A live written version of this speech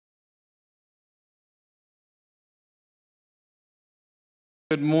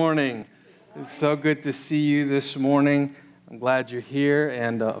Good morning. It's so good to see you this morning. I'm glad you're here.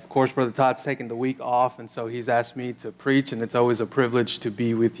 And of course, Brother Todd's taking the week off, and so he's asked me to preach, and it's always a privilege to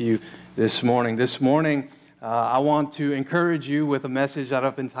be with you this morning. This morning, I want to encourage you with a message that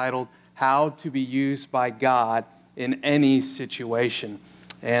I've entitled, How to be Used by God in Any Situation.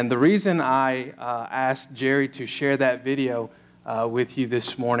 And the reason I asked Jerry to share that video with you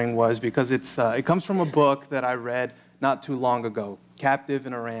this morning was because it comes from a book that I read not too long ago, Captive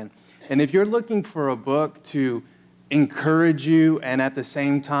in Iran. And if you're looking for a book to encourage you and at the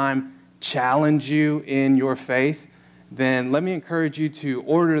same time challenge you in your faith, then let me encourage you to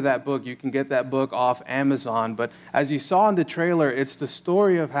order that book. You can get that book off Amazon. But as you saw in the trailer, it's the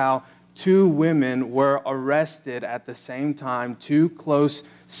story of how two women were arrested at the same time, two close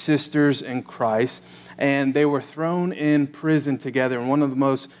sisters in Christ, and they were thrown in prison together in one of the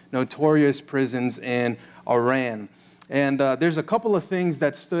most notorious prisons in Iran. And there's a couple of things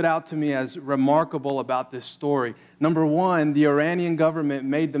that stood out to me as remarkable about this story. Number one, the Iranian government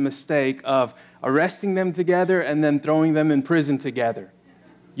made the mistake of arresting them together and then throwing them in prison together.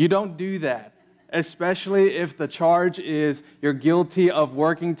 You don't do that, especially if the charge is you're guilty of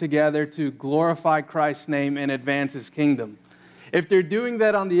working together to glorify Christ's name and advance His kingdom. If they're doing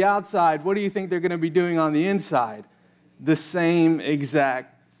that on the outside, what do you think they're going to be doing on the inside? The same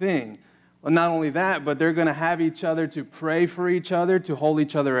exact thing. Well, not only that, but they're going to have each other to pray for each other, to hold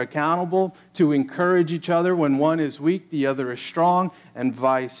each other accountable, to encourage each other. When one is weak, the other is strong, and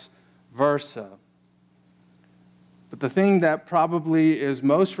vice versa. But the thing that probably is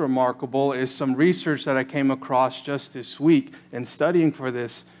most remarkable is some research that I came across just this week in studying for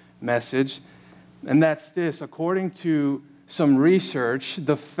this message. And that's this. According to some research,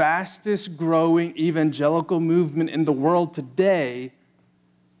 the fastest growing evangelical movement in the world today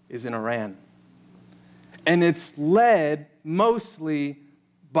is in Iran. And it's led mostly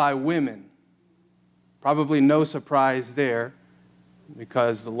by women. Probably no surprise there,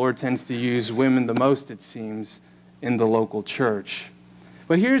 because the Lord tends to use women the most, it seems, in the local church.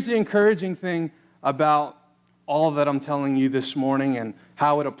 But here's the encouraging thing about all that I'm telling you this morning and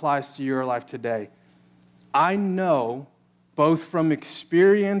how it applies to your life today. I know, both from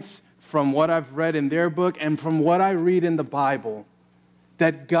experience, from what I've read in their book, and from what I read in the Bible,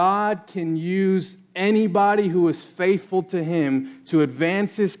 that God can use anybody who is faithful to Him to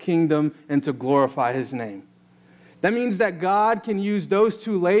advance His kingdom and to glorify His name. That means that God can use those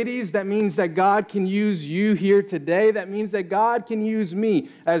two ladies. That means that God can use you here today. That means that God can use me,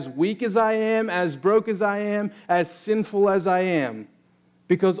 as weak as I am, as broke as I am, as sinful as I am.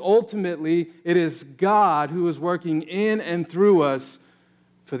 Because ultimately, it is God who is working in and through us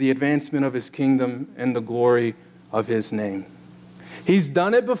for the advancement of His kingdom and the glory of His name. He's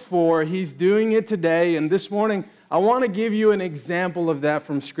done it before. He's doing it today. And this morning, I want to give you an example of that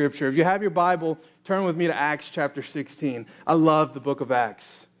from Scripture. If you have your Bible, turn with me to Acts chapter 16. I love the book of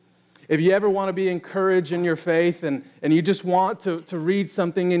Acts. If you ever want to be encouraged in your faith and you just want to read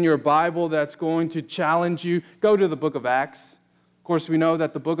something in your Bible that's going to challenge you, go to the book of Acts. Of course, we know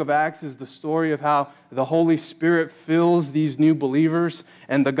that the book of Acts is the story of how the Holy Spirit fills these new believers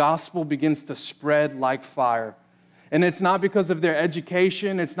and the gospel begins to spread like fire. And it's not because of their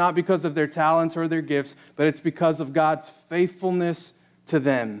education, it's not because of their talents or their gifts, but it's because of God's faithfulness to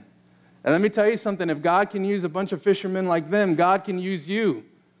them. And let me tell you something, if God can use a bunch of fishermen like them, God can use you.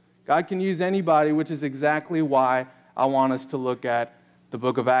 God can use anybody, which is exactly why I want us to look at the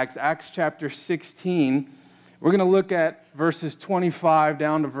book of Acts. Acts chapter 16, we're going to look at verses 25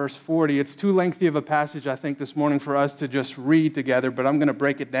 down to verse 40. It's too lengthy of a passage, I think, this morning for us to just read together, but I'm going to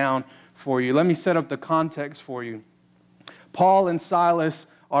break it down for you. Let me set up the context for you. Paul and Silas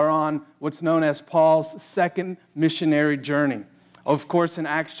are on what's known as Paul's second missionary journey. Of course, in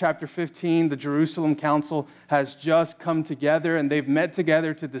Acts chapter 15, the Jerusalem Council has just come together, and they've met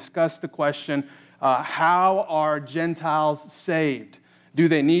together to discuss the question, how are Gentiles saved? Do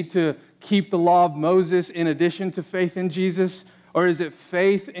they need to keep the law of Moses in addition to faith in Jesus, or is it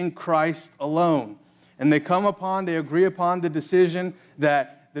faith in Christ alone? And they agree upon the decision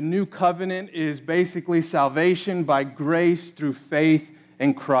that the new covenant is basically salvation by grace through faith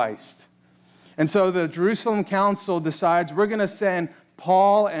in Christ. And so the Jerusalem Council decides we're going to send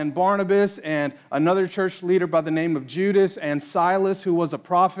Paul and Barnabas and another church leader by the name of Judas and Silas, who was a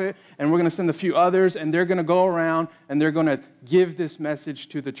prophet, and we're going to send a few others, and they're going to go around and they're going to give this message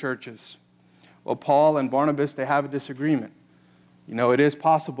to the churches. Well, Paul and Barnabas, they have a disagreement. You know, it is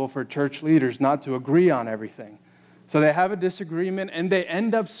possible for church leaders not to agree on everything. So they have a disagreement, and they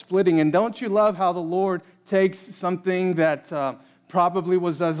end up splitting. And don't you love how the Lord takes something that probably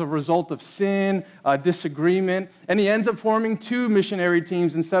was as a result of sin, disagreement, and he ends up forming 2 missionary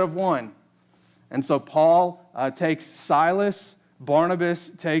teams instead of 1. And so Paul takes Silas, Barnabas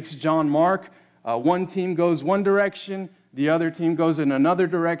takes John Mark. One team goes one direction, the other team goes in another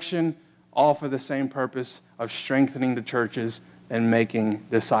direction, all for the same purpose of strengthening the churches and making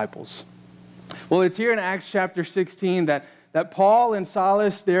disciples. Well, it's here in Acts chapter 16 that Paul and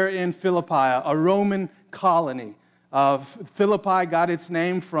Silas, they're in Philippi, a Roman colony. Philippi got its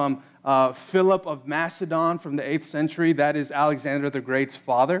name from Philip of Macedon from the 8th century. That is Alexander the Great's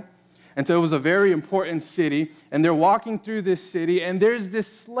father. And so it was a very important city. And they're walking through this city, and there's this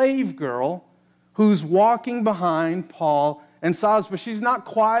slave girl who's walking behind Paul and Silas, but she's not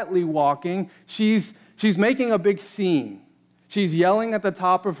quietly walking. She's making a big scene. She's yelling at the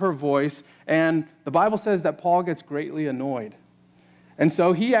top of her voice, and the Bible says that Paul gets greatly annoyed. And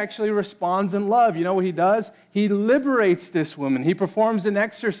so he actually responds in love. You know what he does? He liberates this woman. He performs an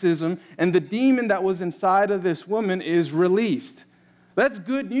exorcism, and the demon that was inside of this woman is released. That's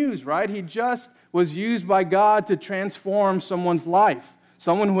good news, right? He just was used by God to transform someone's life,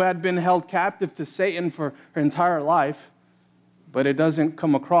 someone who had been held captive to Satan for her entire life. But it doesn't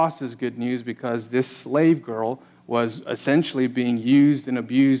come across as good news because this slave girl was essentially being used and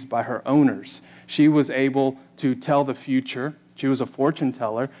abused by her owners. She was able to tell the future. She was a fortune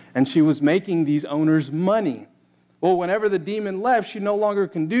teller, and she was making these owners money. Well, whenever the demon left, she no longer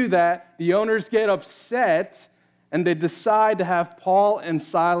can do that. The owners get upset, and they decide to have Paul and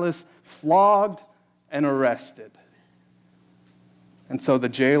Silas flogged and arrested. And so the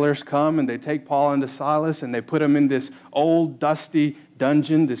jailers come, and they take Paul and Silas, and they put them in this old, dusty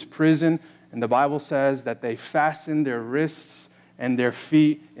dungeon, this prison. And the Bible says that they fasten their wrists and their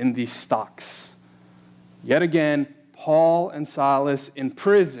feet in these stocks. Yet again, Paul and Silas in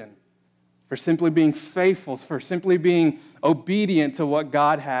prison for simply being faithful, for simply being obedient to what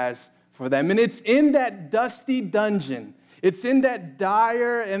God has for them. And it's in that dusty dungeon, it's in that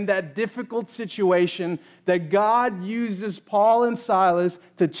dire and that difficult situation that God uses Paul and Silas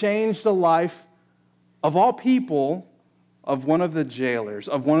to change the life of all people, of one of the jailers,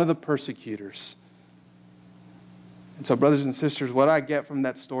 of one of the persecutors. And so, brothers and sisters, what I get from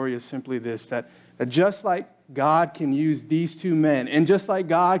that story is simply this, that just like God can use these 2 men, and just like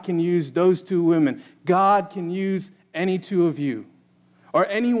God can use those 2 women, God can use any 2 of you, or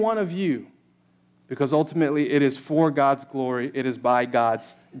any one of you, because ultimately it is for God's glory, it is by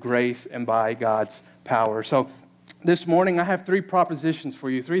God's grace, and by God's power. So this morning I have 3 propositions for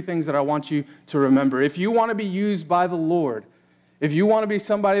you, 3 things that I want you to remember. If you want to be used by the Lord, if you want to be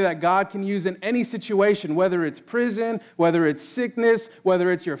somebody that God can use in any situation, whether it's prison, whether it's sickness,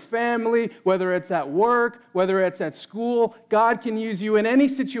 whether it's your family, whether it's at work, whether it's at school, God can use you in any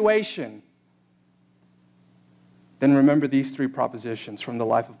situation, then remember these 3 propositions from the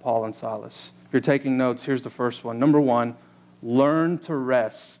life of Paul and Silas. If you're taking notes, here's the first one. Number 1, learn to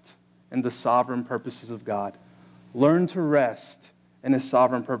rest in the sovereign purposes of God. Learn to rest in His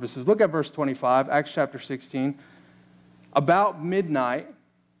sovereign purposes. Look at verse 25, Acts chapter 16. About midnight,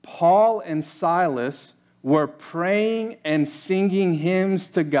 Paul and Silas were praying and singing hymns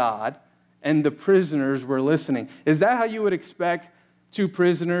to God, and the prisoners were listening. Is that how you would expect 2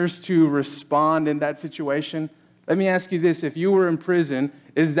 prisoners to respond in that situation? Let me ask you this. If you were in prison,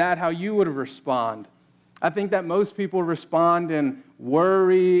 is that how you would respond? I think that most people respond in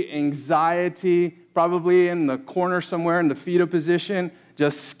worry, anxiety, probably in the corner somewhere in the fetal position,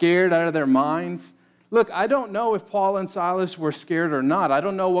 just scared out of their minds. Look, I don't know if Paul and Silas were scared or not. I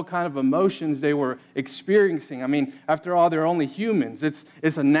don't know what kind of emotions they were experiencing. I mean, after all, they're only humans. It's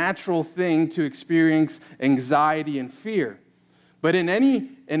a natural thing to experience anxiety and fear. But in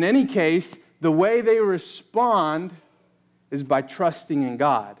any case, the way they respond is by trusting in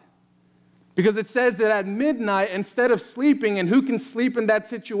God. Because it says that at midnight, instead of sleeping, and who can sleep in that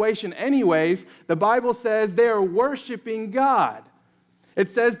situation anyways, the Bible says they are worshiping God. It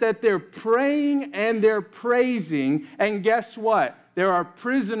says that they're praying and they're praising, and guess what? There are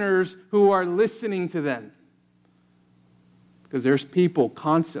prisoners who are listening to them. Because there's people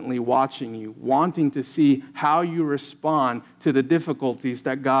constantly watching you, wanting to see how you respond to the difficulties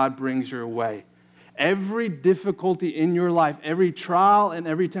that God brings your way. Every difficulty in your life, every trial and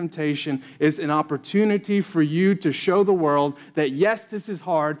every temptation is an opportunity for you to show the world that yes, this is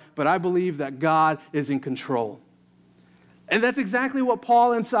hard, but I believe that God is in control. And that's exactly what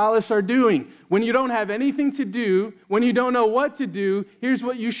Paul and Silas are doing. When you don't have anything to do, when you don't know what to do, here's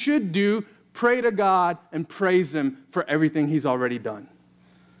what you should do. Pray to God and praise Him for everything He's already done.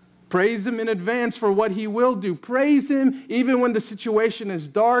 Praise Him in advance for what He will do. Praise Him even when the situation is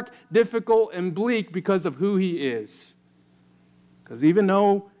dark, difficult, and bleak because of who He is. Because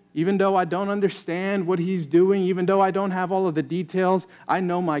even though I don't understand what he's doing, even though I don't have all of the details, I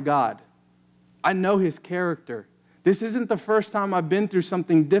know my God. I know his character. This isn't the first time I've been through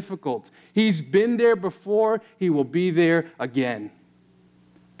something difficult. He's been there before. He will be there again.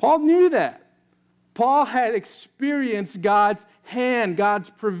 Paul knew that. Paul had experienced God's hand, God's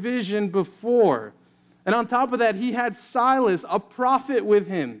provision before. And on top of that, he had Silas, a prophet, with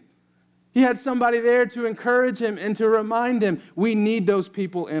him. He had somebody there to encourage him and to remind him. We need those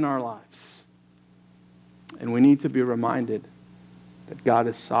people in our lives. And we need to be reminded that God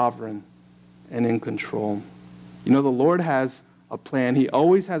is sovereign and in control. You know, the Lord has a plan. He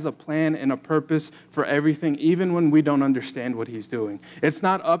always has a plan and a purpose for everything, even when we don't understand what he's doing. It's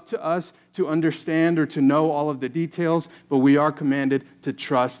not up to us to understand or to know all of the details, but we are commanded to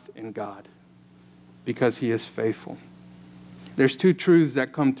trust in God because he is faithful. There's two truths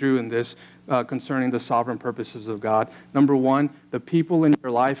that come through in this concerning the sovereign purposes of God. Number one, the people in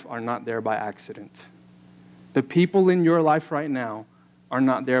your life are not there by accident. The people in your life right now are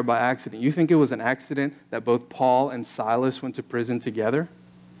not there by accident. You think it was an accident that both Paul and Silas went to prison together?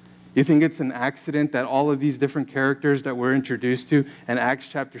 You think it's an accident that all of these different characters that we're introduced to in Acts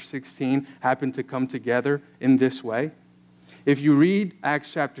chapter 16 happen to come together in this way? If you read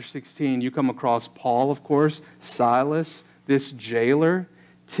Acts chapter 16, you come across Paul, of course, Silas, this jailer,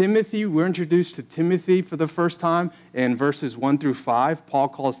 Timothy. We're introduced to Timothy for the first time in verses 1 through 5. Paul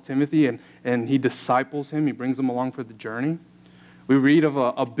calls Timothy and he disciples him. He brings him along for the journey. We read of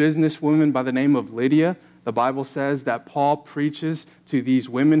a businesswoman by the name of Lydia. The Bible says that Paul preaches to these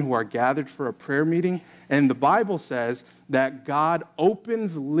women who are gathered for a prayer meeting. And the Bible says that God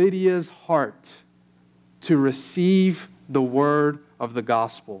opens Lydia's heart to receive the word of the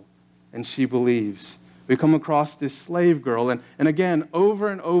gospel. And she believes. We come across this slave girl. And again, over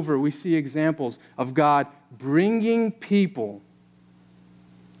and over, we see examples of God bringing people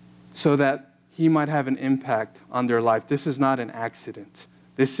so that he might have an impact on their life. This is not an accident.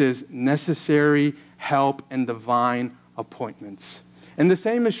 This is necessary help and divine appointments. And the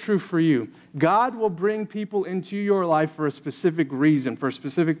same is true for you. God will bring people into your life for a specific reason, for a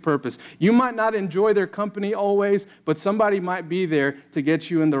specific purpose. You might not enjoy their company always, but somebody might be there to get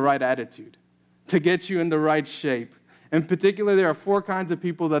you in the right attitude, to get you in the right shape. In particular, there are 4 kinds of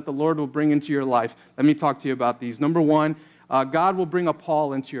people that the Lord will bring into your life. Let me talk to you about these. Number 1, God will bring a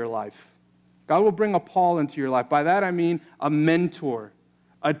Paul into your life. God will bring a Paul into your life. By that I mean a mentor,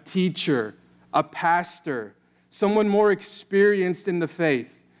 a teacher, a pastor, someone more experienced in the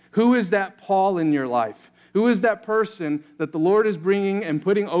faith. Who is that Paul in your life? Who is that person that the Lord is bringing and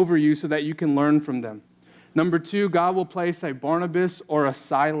putting over you so that you can learn from them? Number 2, God will place a Barnabas or a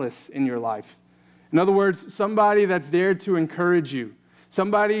Silas in your life. In other words, somebody that's there to encourage you,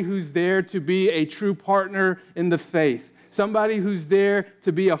 somebody who's there to be a true partner in the faith, somebody who's there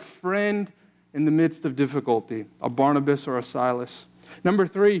to be a friend in the midst of difficulty, a Barnabas or a Silas. Number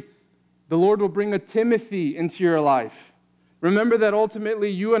 3, the Lord will bring a Timothy into your life. Remember that ultimately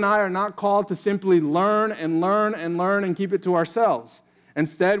you and I are not called to simply learn and learn and learn and keep it to ourselves.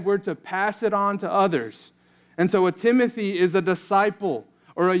 Instead, we're to pass it on to others. And so a Timothy is a disciple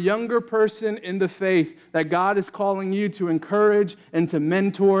or a younger person in the faith that God is calling you to encourage and to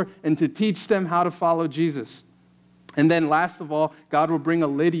mentor and to teach them how to follow Jesus. And then last of all, God will bring a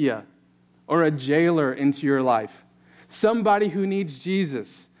Lydia or a jailer into your life. Somebody who needs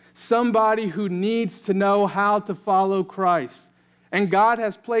Jesus. Somebody who needs to know how to follow Christ. And God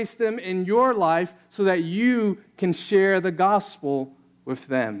has placed them in your life so that you can share the gospel with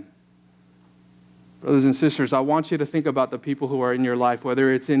them. Brothers and sisters, I want you to think about the people who are in your life,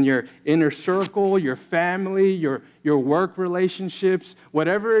 whether it's in your inner circle, your family, your work relationships,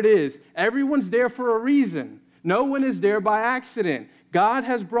 whatever it is. Everyone's there for a reason. No one is there by accident. God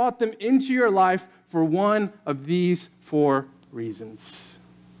has brought them into your life for one of these 4 reasons.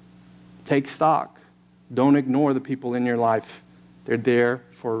 Take stock. Don't ignore the people in your life. They're there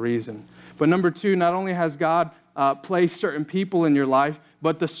for a reason. But number 2, not only has God placed certain people in your life,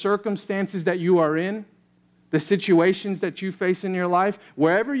 but the circumstances that you are in, the situations that you face in your life,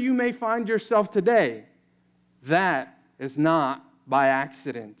 wherever you may find yourself today, that is not by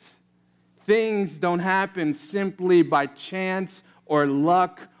accident. Things don't happen simply by chance or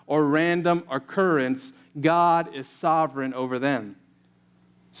luck or random occurrence. God is sovereign over them.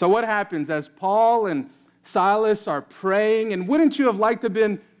 So what happens as Paul and Silas are praying, and wouldn't you have liked to have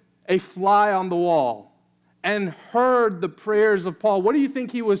been a fly on the wall and heard the prayers of Paul? What do you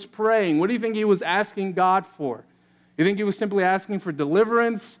think he was praying? What do you think he was asking God for? You think he was simply asking for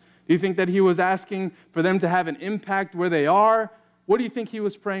deliverance? Do you think that he was asking for them to have an impact where they are? What do you think he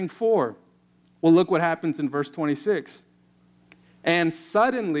was praying for? Well, look what happens in verse 26. And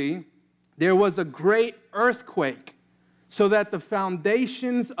suddenly there was a great earthquake, so that the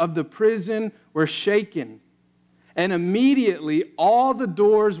foundations of the prison were shaken. And immediately all the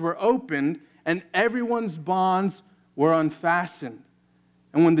doors were opened, and everyone's bonds were unfastened.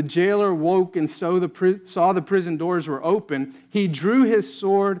 And when the jailer woke and saw the prison doors were open, he drew his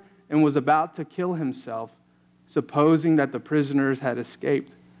sword and was about to kill himself, supposing that the prisoners had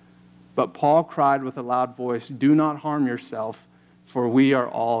escaped. But Paul cried with a loud voice, "Do not harm yourself, for we are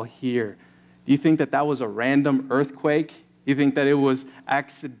all here." Do you think that that was a random earthquake? You think that it was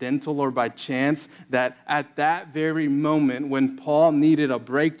accidental or by chance that at that very moment when Paul needed a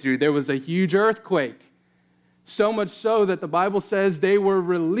breakthrough, there was a huge earthquake? So much so that the Bible says they were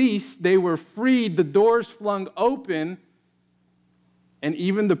released, they were freed, the doors flung open, and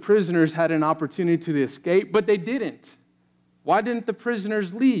even the prisoners had an opportunity to escape, but they didn't. Why didn't the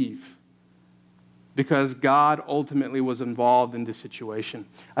prisoners leave? Because God ultimately was involved in this situation.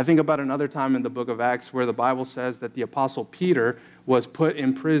 I think about another time in the book of Acts where the Bible says that the apostle Peter was put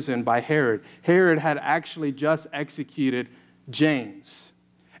in prison by Herod. Herod had actually just executed James.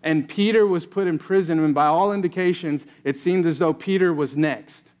 And Peter was put in prison, and by all indications, it seemed as though Peter was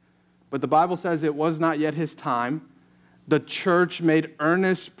next. But the Bible says it was not yet his time. The church made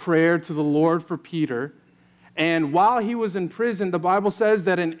earnest prayer to the Lord for Peter. And while he was in prison, the Bible says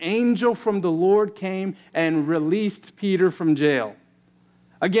that an angel from the Lord came and released Peter from jail.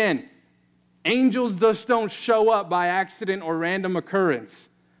 Again, angels just don't show up by accident or random occurrence.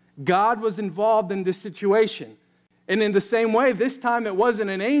 God was involved in this situation. And in the same way, this time it wasn't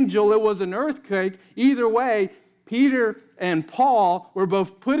an angel, it was an earthquake. Either way, Peter and Paul were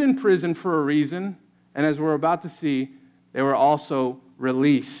both put in prison for a reason. And as we're about to see, they were also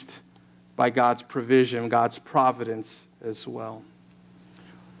released by God's provision, God's providence as well.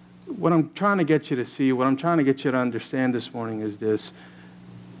 What I'm trying to get you to see, what I'm trying to get you to understand this morning is this.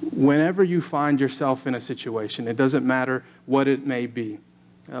 Whenever you find yourself in a situation, it doesn't matter what it may be.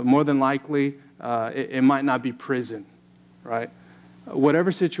 More than likely, it might not be prison, right?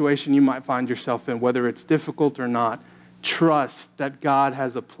 Whatever situation you might find yourself in, whether it's difficult or not, trust that God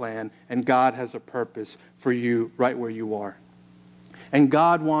has a plan and God has a purpose for you right where you are. And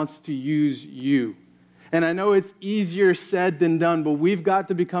God wants to use you. And I know it's easier said than done, but we've got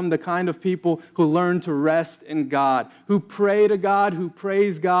to become the kind of people who learn to rest in God, who pray to God, who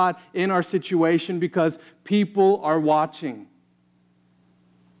praise God in our situation because people are watching.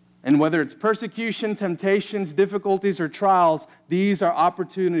 And whether it's persecution, temptations, difficulties, or trials, these are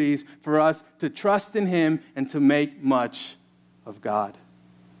opportunities for us to trust in Him and to make much of God.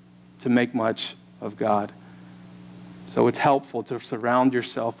 To make much of God. So it's helpful to surround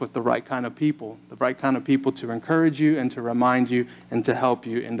yourself with the right kind of people to encourage you and to remind you and to help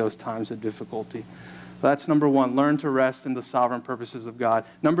you in those times of difficulty. That's number one, learn to rest in the sovereign purposes of God.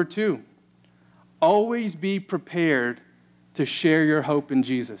 Number two, always be prepared to share your hope in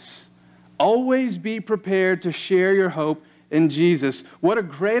Jesus. Always be prepared to share your hope in Jesus. What a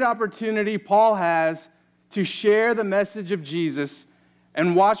great opportunity Paul has to share the message of Jesus.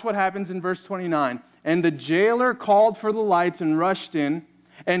 And watch what happens in verse 29. And the jailer called for the lights and rushed in,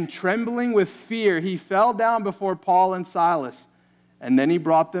 and trembling with fear, he fell down before Paul and Silas. And then he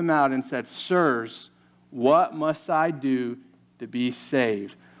brought them out and said, "Sirs, what must I do to be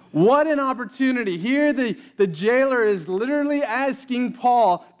saved?" What an opportunity. Here the jailer is literally asking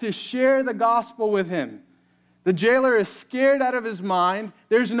Paul to share the gospel with him. The jailer is scared out of his mind.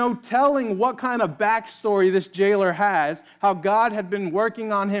 There's no telling what kind of backstory this jailer has, how God had been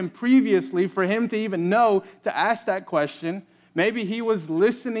working on him previously for him to even know to ask that question. Maybe he was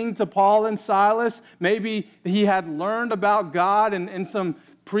listening to Paul and Silas. Maybe he had learned about God in some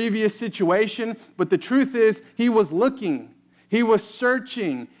previous situation. But the truth is, he was looking. He was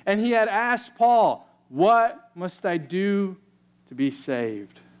searching. And he had asked Paul, "What must I do to be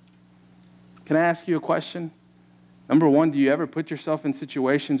saved?" Can I ask you a question? Number one, do you ever put yourself in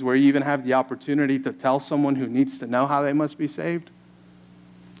situations where you even have the opportunity to tell someone who needs to know how they must be saved?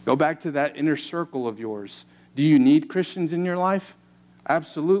 Go back to that inner circle of yours. Do you need Christians in your life?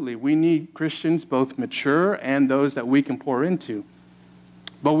 Absolutely. We need Christians, both mature and those that we can pour into.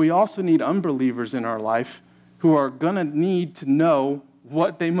 But we also need unbelievers in our life who are going to need to know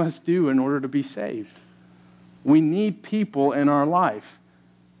what they must do in order to be saved. We need people in our life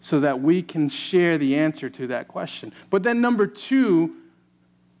so that we can share the answer to that question. But then number two,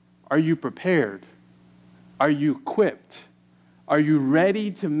 are you prepared? Are you equipped? Are you ready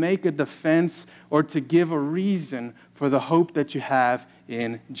to make a defense or to give a reason for the hope that you have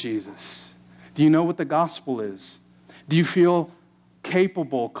in Jesus? Do you know what the gospel is? Do you feel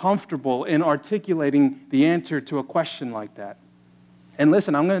capable, comfortable in articulating the answer to a question like that? And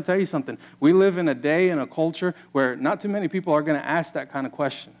listen, I'm going to tell you something. We live in a day and a culture where not too many people are going to ask that kind of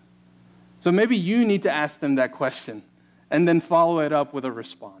question. So maybe you need to ask them that question and then follow it up with a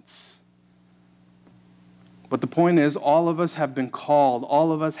response. But the point is, all of us have been called.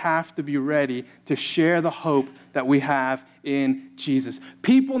 All of us have to be ready to share the hope that we have in Jesus.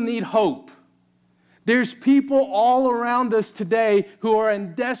 People need hope. There's people all around us today who are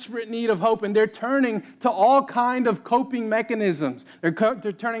in desperate need of hope, and they're turning to all kinds of coping mechanisms. They're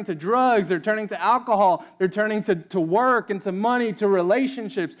turning to drugs. They're turning to alcohol. They're turning to work and to money, to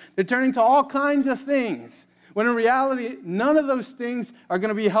relationships. They're turning to all kinds of things, when in reality, none of those things are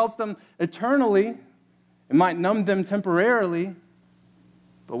going to help them eternally. It might numb them temporarily,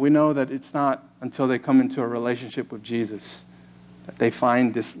 but we know that it's not until they come into a relationship with Jesus that they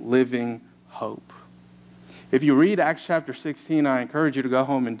find this living hope. If you read Acts chapter 16, I encourage you to go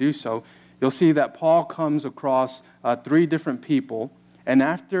home and do so. You'll see that Paul comes across 3 different people, and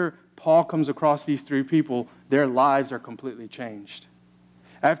after Paul comes across these 3 people, their lives are completely changed.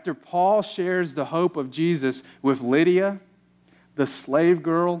 After Paul shares the hope of Jesus with Lydia, the slave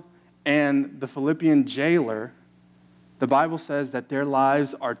girl, and the Philippian jailer, the Bible says that their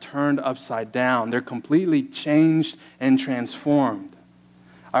lives are turned upside down. They're completely changed and transformed.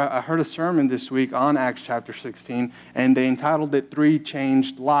 I heard a sermon this week on Acts chapter 16, and they entitled it 3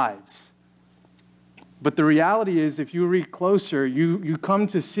 Changed Lives. But the reality is, if you read closer, you come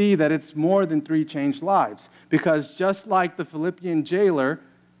to see that it's more than 3 changed lives. Because just like the Philippian jailer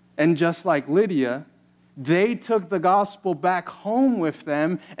and just like Lydia, they took the gospel back home with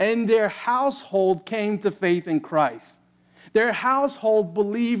them, and their household came to faith in Christ. Their household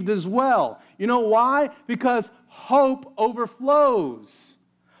believed as well. You know why? Because hope overflows.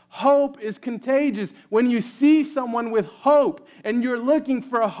 Hope is contagious. When you see someone with hope and you're looking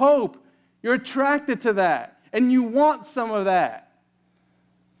for hope, you're attracted to that, and you want some of that.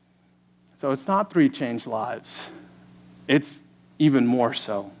 So it's not 3 changed lives. It's even more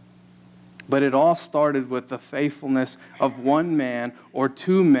so. But it all started with the faithfulness of 1 man or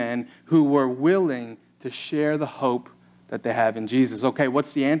 2 men who were willing to share the hope that they have in Jesus. Okay,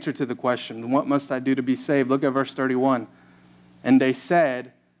 what's the answer to the question? What must I do to be saved? Look at verse 31. And they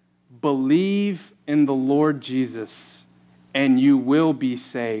said, "Believe in the Lord Jesus, and you will be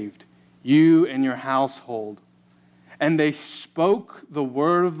saved, you and your household." And they spoke the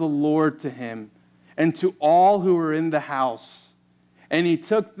word of the Lord to him and to all who were in the house. And he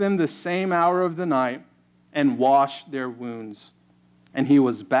took them the same hour of the night and washed their wounds. And he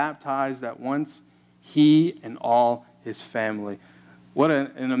was baptized at once, he and all his family. What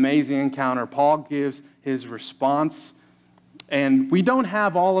an amazing encounter. Paul gives his response, and we don't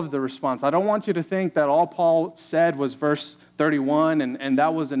have all of the response. I don't want you to think that all Paul said was verse 31 and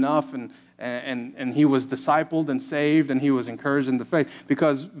that was enough, and he was discipled and saved and he was encouraged in the faith.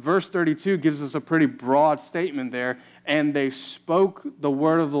 Because verse 32 gives us a pretty broad statement there. And they spoke the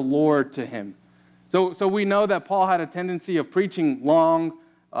word of the Lord to him. So we know that Paul had a tendency of preaching long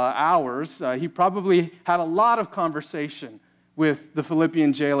hours. He probably had a lot of conversation with the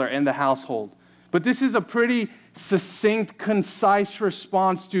Philippian jailer and the household. But this is a pretty succinct, concise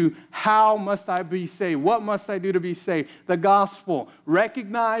response to how must I be saved? What must I do to be saved? The gospel.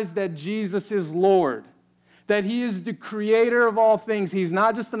 Recognize that Jesus is Lord, that he is the creator of all things. He's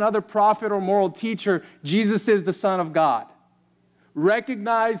not just another prophet or moral teacher. Jesus is the Son of God.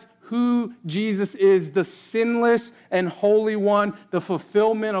 Recognize who Jesus is, the sinless and holy one, the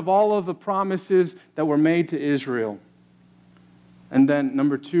fulfillment of all of the promises that were made to Israel. And then,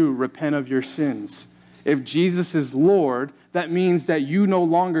 number 2, repent of your sins. If Jesus is Lord, that means that you no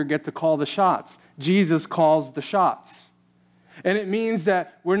longer get to call the shots. Jesus calls the shots. And it means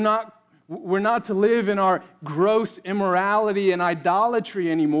that we're not to live in our gross immorality and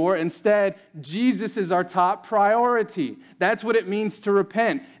idolatry anymore. Instead, Jesus is our top priority. That's what it means to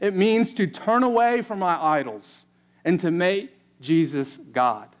repent. It means to turn away from our idols and to make Jesus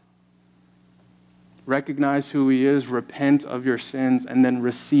God. Recognize who he is, repent of your sins, and then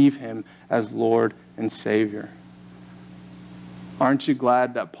receive him as Lord and Savior. Aren't you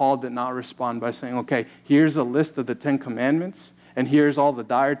glad that Paul did not respond by saying, okay, here's a list of the 10 commandments, and here's all the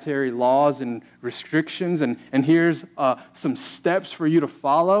dietary laws and restrictions, and here's some steps for you to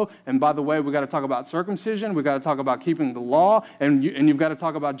follow. And by the way, we've got to talk about circumcision. We've got to talk about keeping the law, and you've got to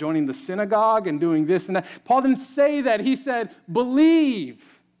talk about joining the synagogue and doing this and that. Paul didn't say that. He said, believe.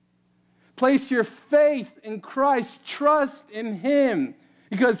 Place your faith in Christ. Trust in him,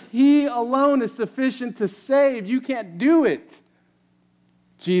 because he alone is sufficient to save. You can't do it.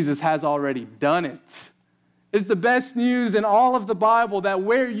 Jesus has already done it. It's the best news in all of the Bible that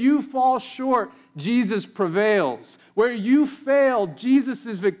where you fall short, Jesus prevails. Where you fail, Jesus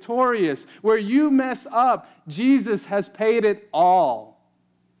is victorious. Where you mess up, Jesus has paid it all.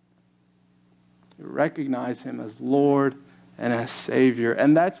 You recognize him as Lord and as Savior.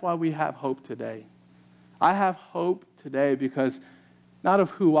 And that's why we have hope today. I have hope today because not of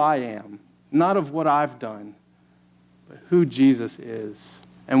who I am, not of what I've done, but who Jesus is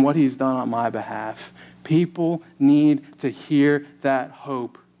and what he's done on my behalf. People need to hear that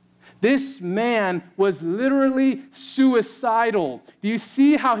hope. This man was literally suicidal. Do you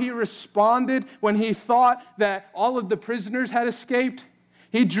see how he responded when he thought that all of the prisoners had escaped?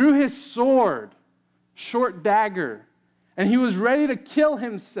 He drew his sword, short dagger, and he was ready to kill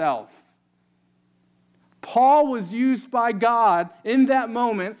himself. Paul was used by God in that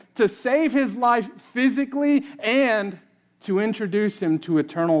moment to save his life physically and to introduce him to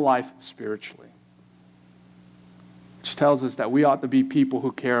eternal life spiritually. Which tells us that we ought to be people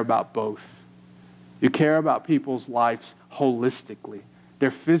who care about both. You care about people's lives holistically,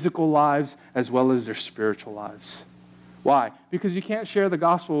 their physical lives as well as their spiritual lives. Why? Because you can't share the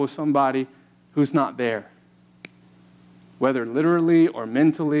gospel with somebody who's not there, whether literally or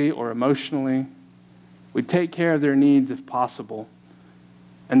mentally or emotionally. We take care of their needs if possible,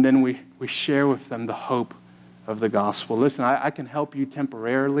 and then we share with them the hope of the gospel. Listen, I can help you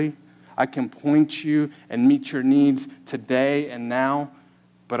temporarily. I can point you and meet your needs today and now,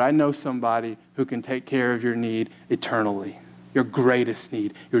 but I know somebody who can take care of your need eternally, your greatest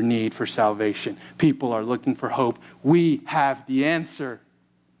need, your need for salvation. People are looking for hope. We have the answer.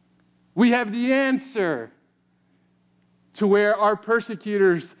 We have the answer to where our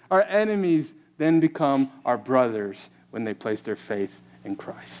persecutors, our enemies, then become our brothers when they place their faith in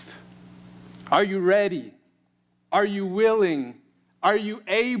Christ. Are you ready? Are you willing? Are you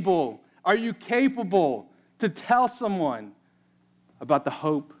able? Are you capable to tell someone about the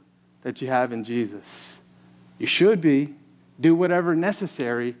hope that you have in Jesus? You should be. Do whatever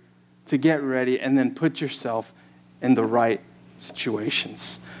necessary to get ready and then put yourself in the right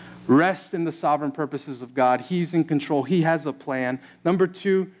situations. Rest in the sovereign purposes of God. He's in control. He has a plan. Number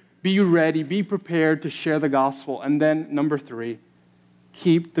 2, be ready, be prepared to share the gospel. And then number 3,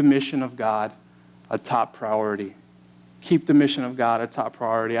 keep the mission of God a top priority. Keep the mission of God a top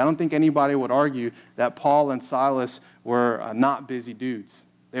priority. I don't think anybody would argue that Paul and Silas were not busy dudes.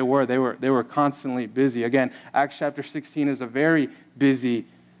 They were constantly busy. Again, Acts chapter 16 is a very busy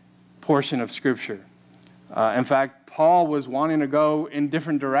portion of Scripture. In fact, Paul was wanting to go in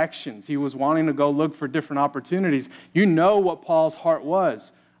different directions. He was wanting to go look for different opportunities. You know what Paul's heart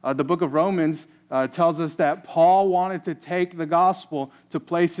was. The book of Romans tells us that Paul wanted to take the gospel to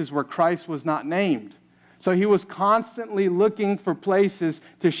places where Christ was not named. So he was constantly looking for places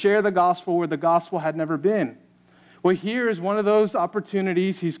to share the gospel where the gospel had never been. Well, here is one of those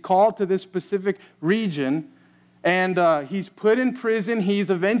opportunities. He's called to this specific region, and he's put in prison.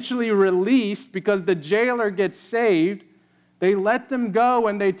 He's eventually released because the jailer gets saved. They let them go,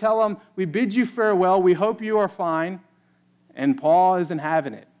 and they tell him, "We bid you farewell. We hope you are fine." And Paul isn't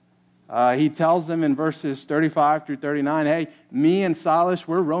having it. He tells them in verses 35 through 39, "Hey, me and Silas,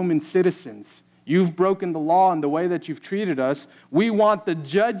 we're Roman citizens. You've broken the law in the way that you've treated us. We want the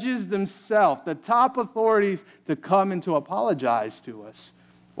judges themselves, the top authorities, to come and to apologize to us."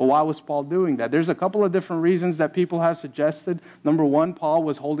 Well, why was Paul doing that? There's a couple of different reasons that people have suggested. Number 1, Paul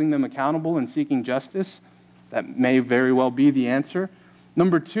was holding them accountable and seeking justice. That may very well be the answer.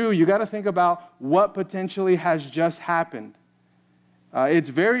 Number 2, you got to think about what potentially has just happened. It's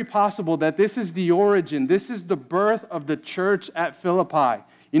very possible that this is the origin, this is the birth of the church at Philippi.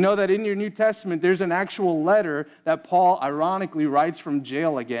 You know that in your New Testament, there's an actual letter that Paul ironically writes from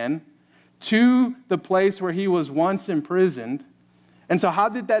jail again to the place where he was once imprisoned. And so how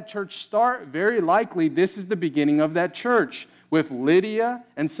did that church start? Very likely, this is the beginning of that church with Lydia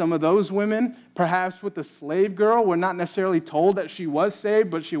and some of those women, perhaps with the slave girl. We're not necessarily told that she was saved,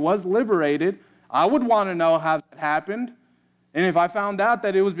 but she was liberated. I would want to know how that happened. And if I found out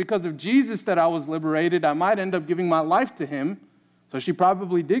that it was because of Jesus that I was liberated, I might end up giving my life to him. So she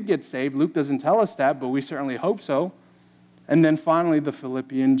probably did get saved. Luke doesn't tell us that, but we certainly hope so. And then finally, the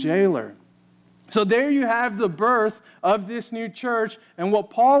Philippian jailer. So there you have the birth of this new church. And what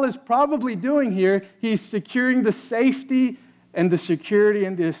Paul is probably doing here, he's securing the safety and the security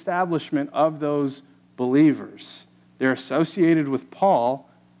and the establishment of those believers. They're associated with Paul.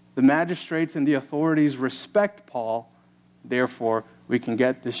 The magistrates and the authorities respect Paul. Therefore, we can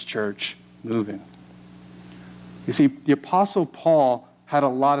get this church moving. You see, the Apostle Paul had a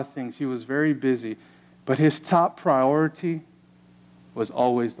lot of things. He was very busy, but his top priority was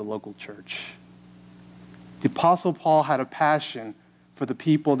always the local church. The Apostle Paul had a passion for the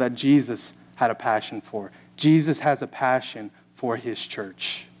people that Jesus had a passion for. Jesus has a passion for his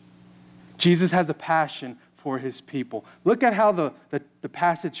church. Jesus has a passion for his people. Look at how the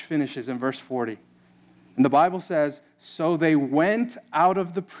passage finishes in verse 40. And the Bible says, so they went out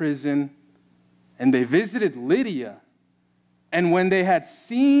of the prison and they visited Lydia. And when they had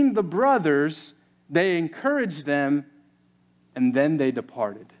seen the brothers, they encouraged them, and then they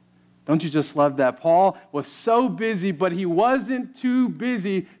departed. Don't you just love that? Paul was so busy, but he wasn't too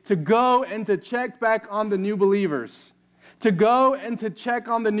busy to go and to check back on the new believers, to go and to check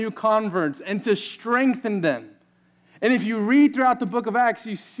on the new converts and to strengthen them. And if you read throughout the book of Acts,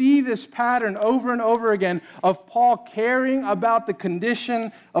 you see this pattern over and over again of Paul caring about the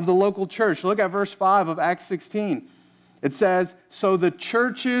condition of the local church. Look at verse 5 of Acts 16. It says, so the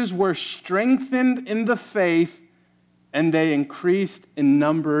churches were strengthened in the faith, and they increased in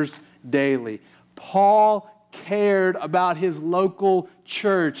numbers daily. Paul cared about his local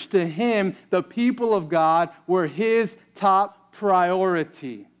church. To him, the people of God were his top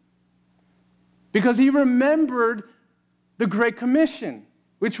priority. Because he remembered the Great Commission,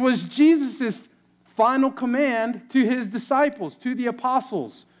 which was Jesus' final command to his disciples, to the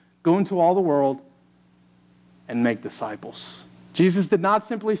apostles. Go into all the world and make disciples. Jesus did not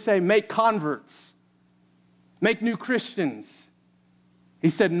simply say, make converts, make new Christians. He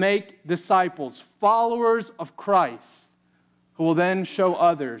said, make disciples, followers of Christ, who will then show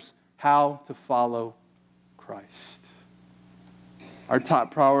others how to follow Christ. Our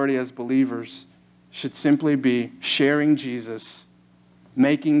top priority as believers should simply be sharing Jesus,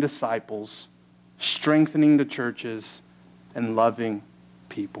 making disciples, strengthening the churches, and loving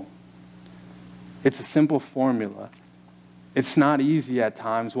people. It's a simple formula. It's not easy at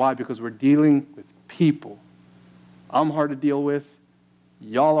times. Why? Because we're dealing with people. I'm hard to deal with.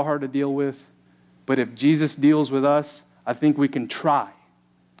 Y'all are hard to deal with. But if Jesus deals with us, I think we can try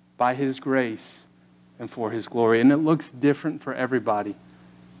by his grace and for his glory. And it looks different for everybody.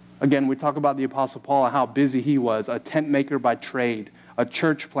 Again, we talk about the Apostle Paul and how busy he was, a tent maker by trade, a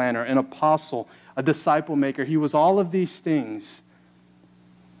church planner, an apostle, a disciple maker. He was all of these things,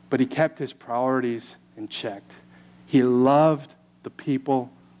 but he kept his priorities in check. He loved the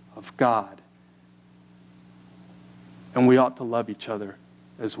people of God. And we ought to love each other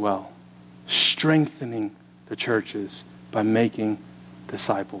as well, strengthening the churches by making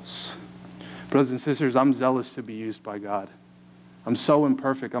disciples. Brothers and sisters, I'm zealous to be used by God. I'm so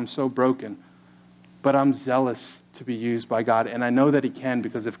imperfect. I'm so broken. But I'm zealous to be used by God. And I know that he can,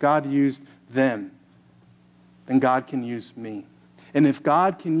 because if God used them, then God can use me. And if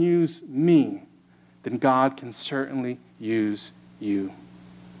God can use me, then God can certainly use you.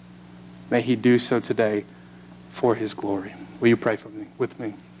 May he do so today for his glory. Will you pray with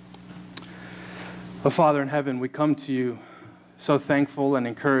me? Oh, Father in heaven, we come to you so thankful and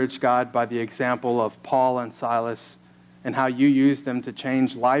encouraged, God, by the example of Paul and Silas, and how you used them to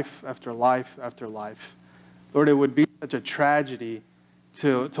change life after life after life. Lord, it would be such a tragedy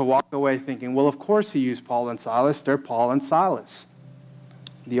to walk away thinking, well, of course he used Paul and Silas. They're Paul and Silas.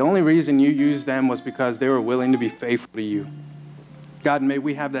 The only reason you used them was because they were willing to be faithful to you. God, may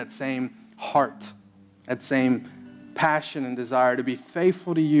we have that same heart, that same passion and desire to be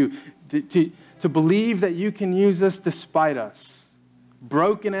faithful to you, to believe that you can use us despite us.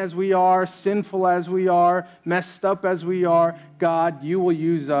 Broken as we are, sinful as we are, messed up as we are, God, you will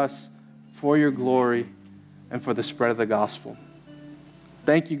use us for your glory and for the spread of the gospel.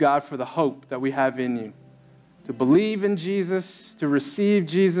 Thank you, God, for the hope that we have in you. To believe in Jesus, to receive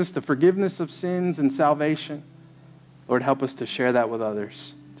Jesus, the forgiveness of sins and salvation. Lord, help us to share that with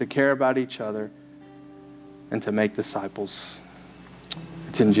others, to care about each other, and to make disciples.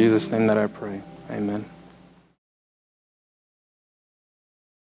 It's in Jesus' name that I pray. Amen.